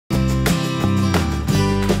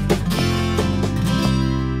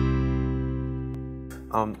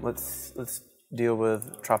Let's deal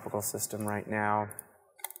with tropical system right now.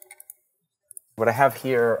 What I have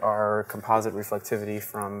here are composite reflectivity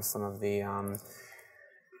from some of the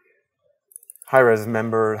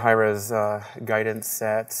high-res guidance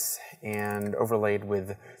sets and overlaid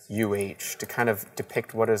with UH to kind of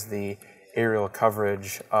depict what is the aerial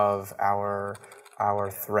coverage of our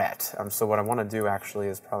threat. So what I want to do actually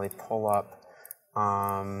is probably pull up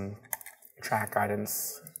track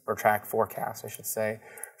guidance, or track forecast, I should say,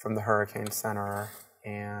 from the Hurricane Center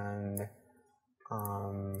and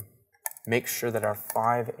make sure that our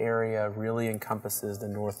 5 area really encompasses the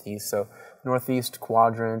northeast. So northeast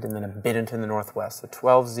quadrant and then a bit into the northwest. So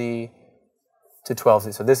 12Z to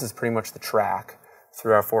 12Z. So this is pretty much the track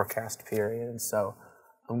through our forecast period. And so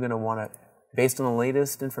I'm going to want to, based on the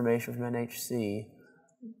latest information from NHC,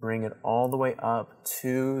 bring it all the way up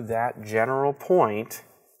to that general point,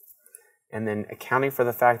 and then accounting for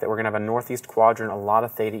the fact that we're going to have a northeast quadrant, a lot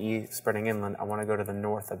of theta E spreading inland, I want to go to the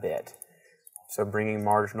north a bit. So bringing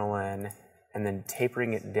marginal in and then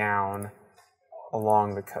tapering it down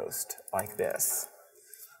along the coast like this.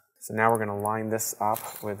 So now we're going to line this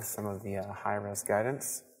up with some of the high-res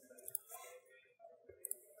guidance.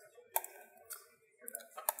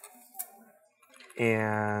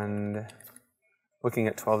 And looking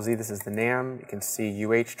at 12Z, this is the NAM. You can see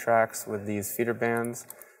UH tracks with these feeder bands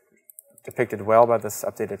depicted well by this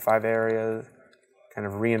updated 5 areas, kind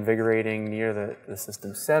of reinvigorating near the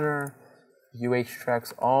system center. UH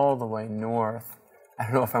tracks all the way north. I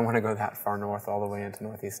don't know if I want to go that far north, all the way into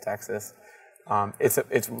northeast Texas.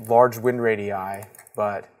 It's large wind radii,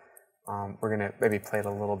 but we're going to maybe play it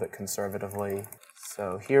a little bit conservatively.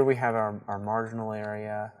 So here we have our marginal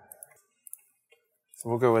area. So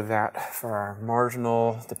we'll go with that for our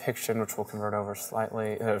marginal depiction, which we'll convert over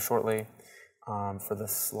shortly. For the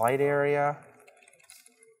slight area,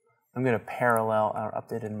 I'm going to parallel our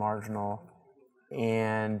updated marginal.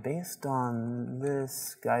 And based on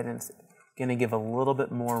this guidance, going to give a little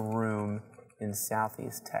bit more room in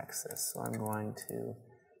southeast Texas. So I'm going to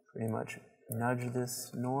pretty much nudge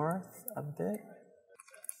this north a bit.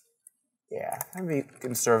 Yeah, I'm going to be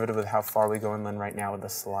conservative with how far we go inland right now with the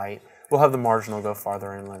slight. We'll have the marginal go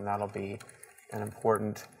farther inland. That'll be an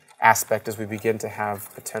important aspect as we begin to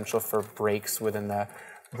have potential for breaks within the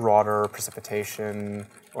broader precipitation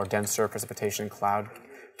or denser precipitation cloud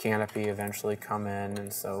canopy eventually come in,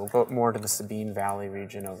 and so we'll go more to the Sabine Valley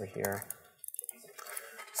region over here.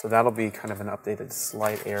 So that'll be kind of an updated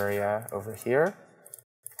slight area over here.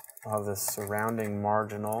 We'll have the surrounding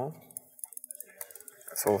marginal.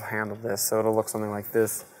 So we'll handle this. So it'll look something like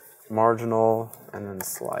this: marginal and then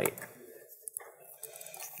slight.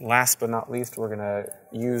 Last but not least, we're going to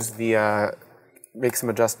use make some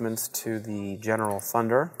adjustments to the general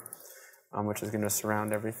thunder, which is going to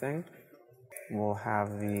surround everything. We'll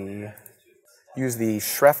have use the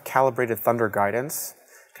Schreff calibrated thunder guidance,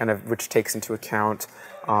 which takes into account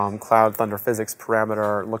cloud thunder physics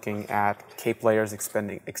parameter, looking at cape layers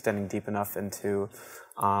extending deep enough into,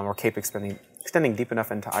 or cape extending deep enough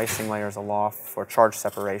into icing layers aloft for charge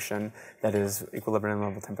separation, that is equilibrium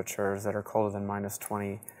level temperatures that are colder than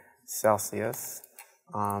 -20 Celsius.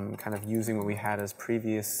 Kind of using what we had as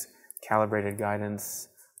previous calibrated guidance,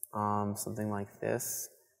 something like this.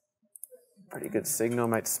 Pretty good signal.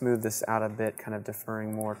 Might smooth this out a bit, kind of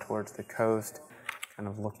deferring more towards the coast, kind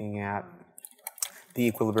of looking at the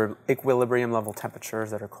equilibrium level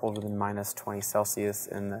temperatures that are colder than -20 Celsius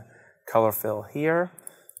in the color fill here.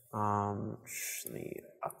 Let me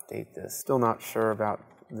update this. Still not sure about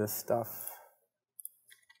this stuff.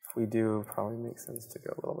 If we do, it probably makes sense to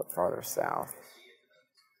go a little bit farther south.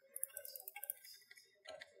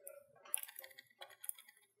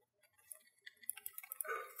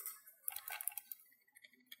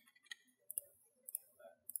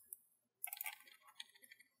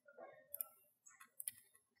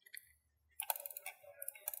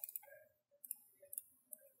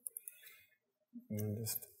 And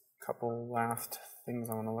just a couple last things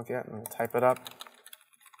I want to look at, and we'll type it up.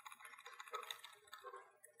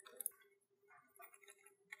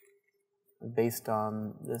 Based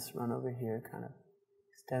on this run over here, kind of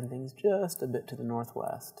extend things just a bit to the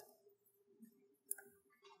northwest.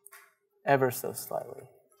 Ever so slightly,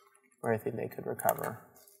 where I think they could recover.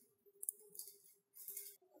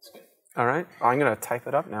 All right, I'm going to type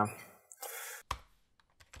it up now.